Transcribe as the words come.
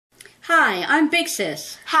Hi, I'm Big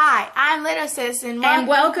Sis. Hi, I'm Little Sis, and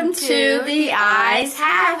welcome to The Eyes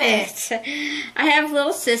Have It. I have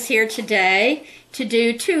Little Sis here today to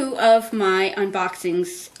do 2 of my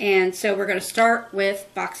unboxings, and so we're going to start with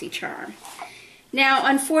Boxycharm. Now,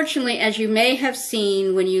 unfortunately, as you may have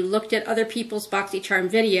seen when you looked at other people's Boxycharm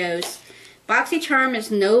videos, Boxycharm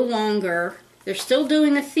is no longer, they're still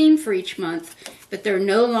doing a theme for each month, but they're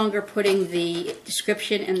no longer putting the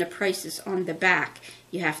description and the prices on the back.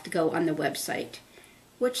 You have to go on the website,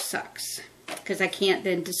 which sucks because I can't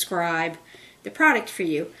then describe the product for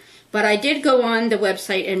you. But I did go on the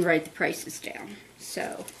website and write the prices down.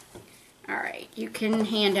 So, alright, you can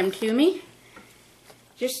hand them to me.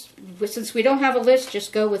 Just, since we don't have a list,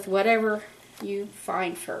 just go with whatever you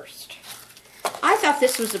find first. I thought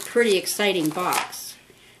this was a pretty exciting box.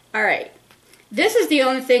 Alright, this is the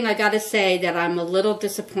only thing I gotta say that I'm a little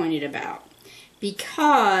disappointed about.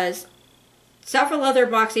 Because several other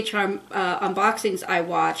Boxycharm unboxings I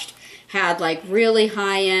watched had like really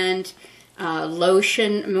high-end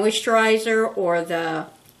lotion moisturizer, or the,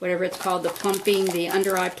 whatever it's called, the plumping, the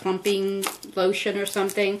under-eye plumping lotion or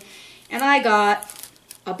something. And I got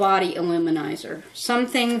a body illuminizer,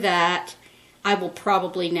 something that I will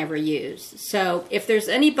probably never use. So if there's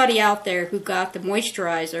anybody out there who got the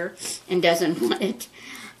moisturizer and doesn't want it,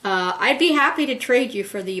 I'd be happy to trade you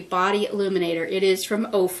for the body illuminator. It is from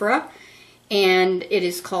Ofra, and it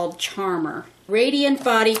is called Charmer. Radiant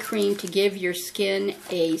body cream to give your skin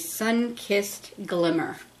a sun-kissed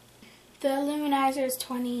glimmer. The illuminizer is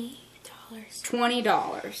 $20.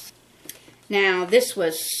 $20. Now, this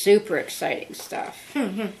was super exciting stuff.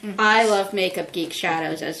 I love Makeup Geek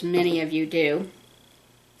shadows, as many of you do.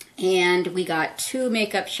 And we got 2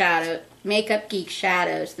 Makeup Geek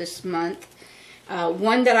shadows this month.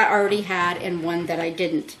 One that I already had and one that I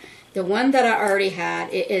didn't. The one that I already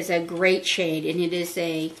had, it is a great shade, and it is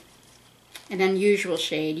an unusual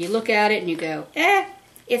shade. You look at it and you go,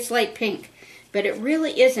 it's light pink. But it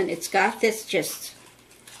really isn't. It's got this just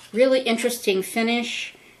really interesting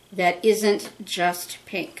finish that isn't just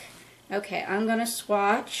pink. Okay, I'm going to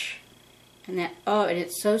swatch. And that, oh, and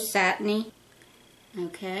it's so satiny.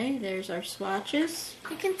 Okay, there's our swatches.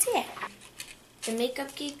 You can see it. The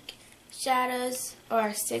Makeup Geek shadows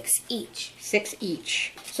are 6 each. 6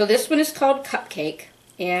 each. So this one is called Cupcake,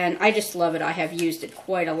 and I just love it. I have used it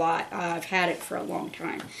quite a lot. I've had it for a long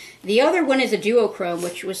time. The other one is a duochrome,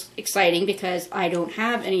 which was exciting because I don't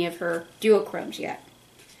have any of her duochromes yet.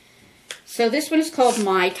 So this one is called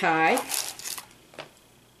Mai Tai.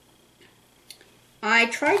 I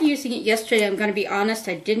tried using it yesterday. I'm going to be honest,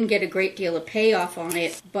 I didn't get a great deal of payoff on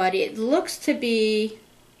it, but it looks to be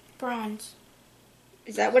bronze.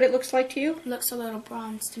 Is that what it looks like to you? It looks a little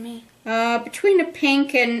bronze to me. Between a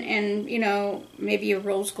pink and you know, maybe a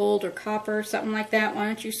rose gold or copper or something like that. Why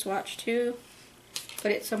don't you swatch too?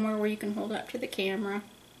 Put it somewhere where you can hold up to the camera.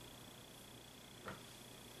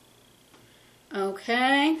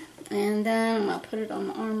 Okay, and then I'm going to put it on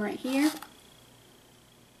the arm right here.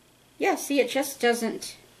 Yeah, see, it just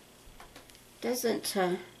doesn't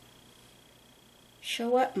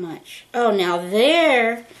show up much. Oh, now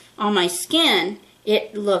there, on my skin,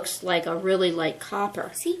 it looks like a really light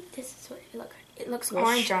copper. See, this is what it looks like. It looks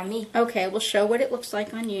orange on me. Okay, we'll show what it looks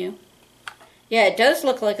like on you. Yeah, it does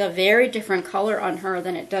look like a very different color on her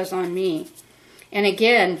than it does on me. And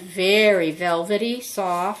again, very velvety,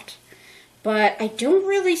 soft. But I don't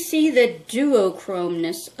really see the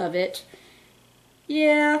duochromeness of it.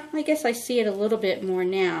 Yeah, I guess I see it a little bit more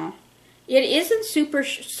now. It isn't super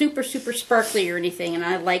sparkly or anything, and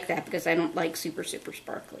I like that because I don't like super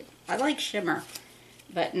sparkly. I like shimmer,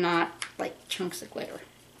 but not like chunks of glitter.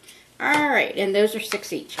 Alright, and those are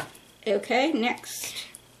 6 each. Okay, next.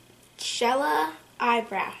 Shella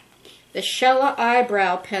Eyebrow. The Shella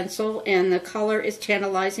Eyebrow Pencil, and the color is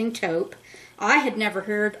Tantalizing Taupe. I had never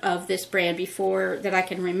heard of this brand before that I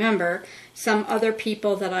can remember. Some other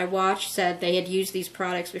people that I watched said they had used these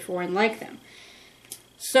products before and liked them.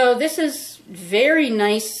 So this is very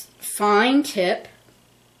nice, fine tip.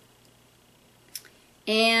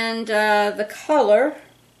 And the color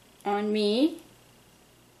on me,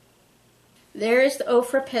 there is the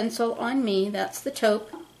Ofra pencil on me. That's the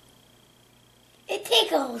taupe. It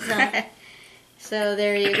tickles. So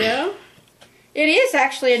there you go. It is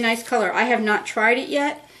actually a nice color. I have not tried it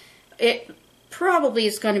yet. It probably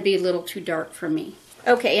is going to be a little too dark for me.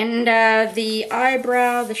 Okay, and the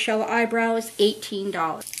eyebrow, the Shella Eyebrow, is $18.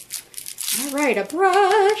 All right, a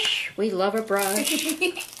brush. We love a brush.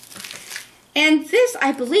 And this,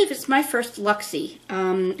 I believe, is my first Luxie.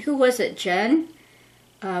 Who was it, Jen?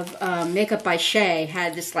 Makeup by Shay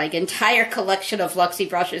had this like entire collection of Luxie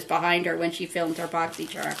brushes behind her when she filmed her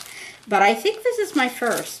Boxycharm. But I think this is my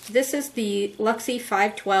first. This is the Luxie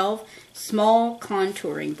 512 Small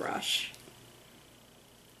Contouring Brush.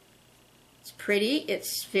 It's pretty.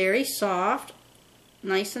 It's very soft,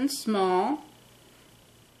 nice and small.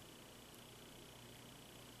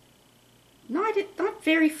 Not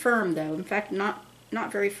very firm though. In fact, not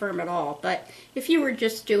very firm at all. But if you were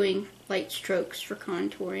just doing light strokes for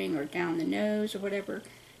contouring or down the nose or whatever,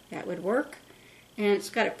 that would work. And it's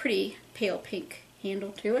got a pretty pale pink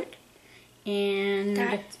handle to it. And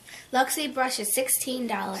that Luxie brush is $16.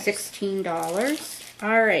 $16.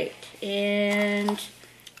 All right. And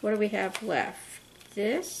what do we have left?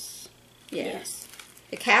 This? Yes.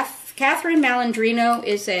 The Catherine Malandrino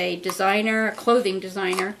is a designer, a clothing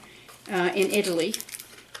designer in Italy.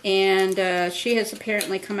 And she has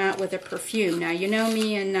apparently come out with a perfume. Now, you know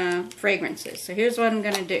me and fragrances. So here's what I'm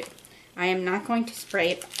going to do. I am not going to spray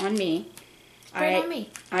it on me. Spray it on me.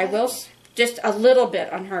 I will just a little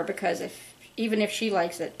bit on her because even if she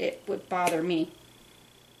likes it, it would bother me.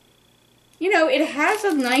 You know, it has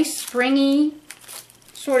a nice springy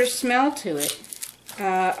sort of smell to it.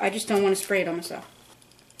 I just don't want to spray it on myself.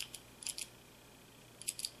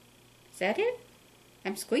 Is that it?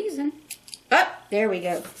 I'm squeezing. Oh, there we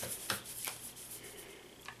go.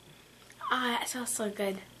 Ah, it smells so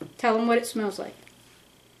good. Tell them what it smells like.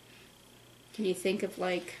 Can you think of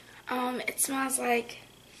like... It smells like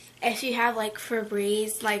if you have like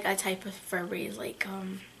Febreze, like a type of Febreze, like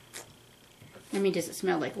I mean, does it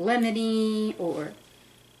smell like lemony or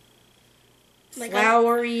like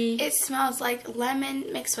flowery? It smells like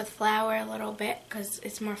lemon mixed with flour a little bit because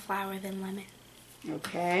it's more flour than lemon.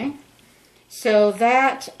 Okay. So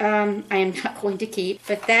that I am not going to keep,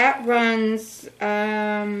 but that runs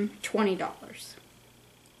 $20.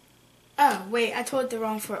 Oh, wait, I told the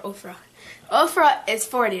wrong for Ofra. Ofra is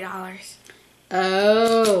 $40.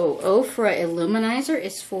 Oh, Ofra Illuminizer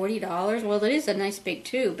is $40. Well, it is a nice big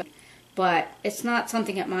tube, but it's not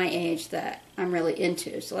something at my age that I'm really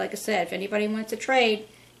into. So like I said, if anybody wants to trade,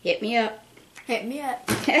 hit me up. Hit me up.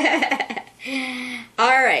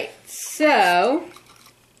 All right, so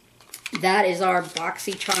that is our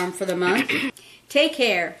Boxycharm for the month. Take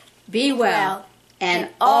care, be well, and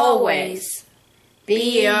always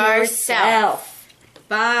be yourself.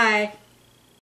 Bye.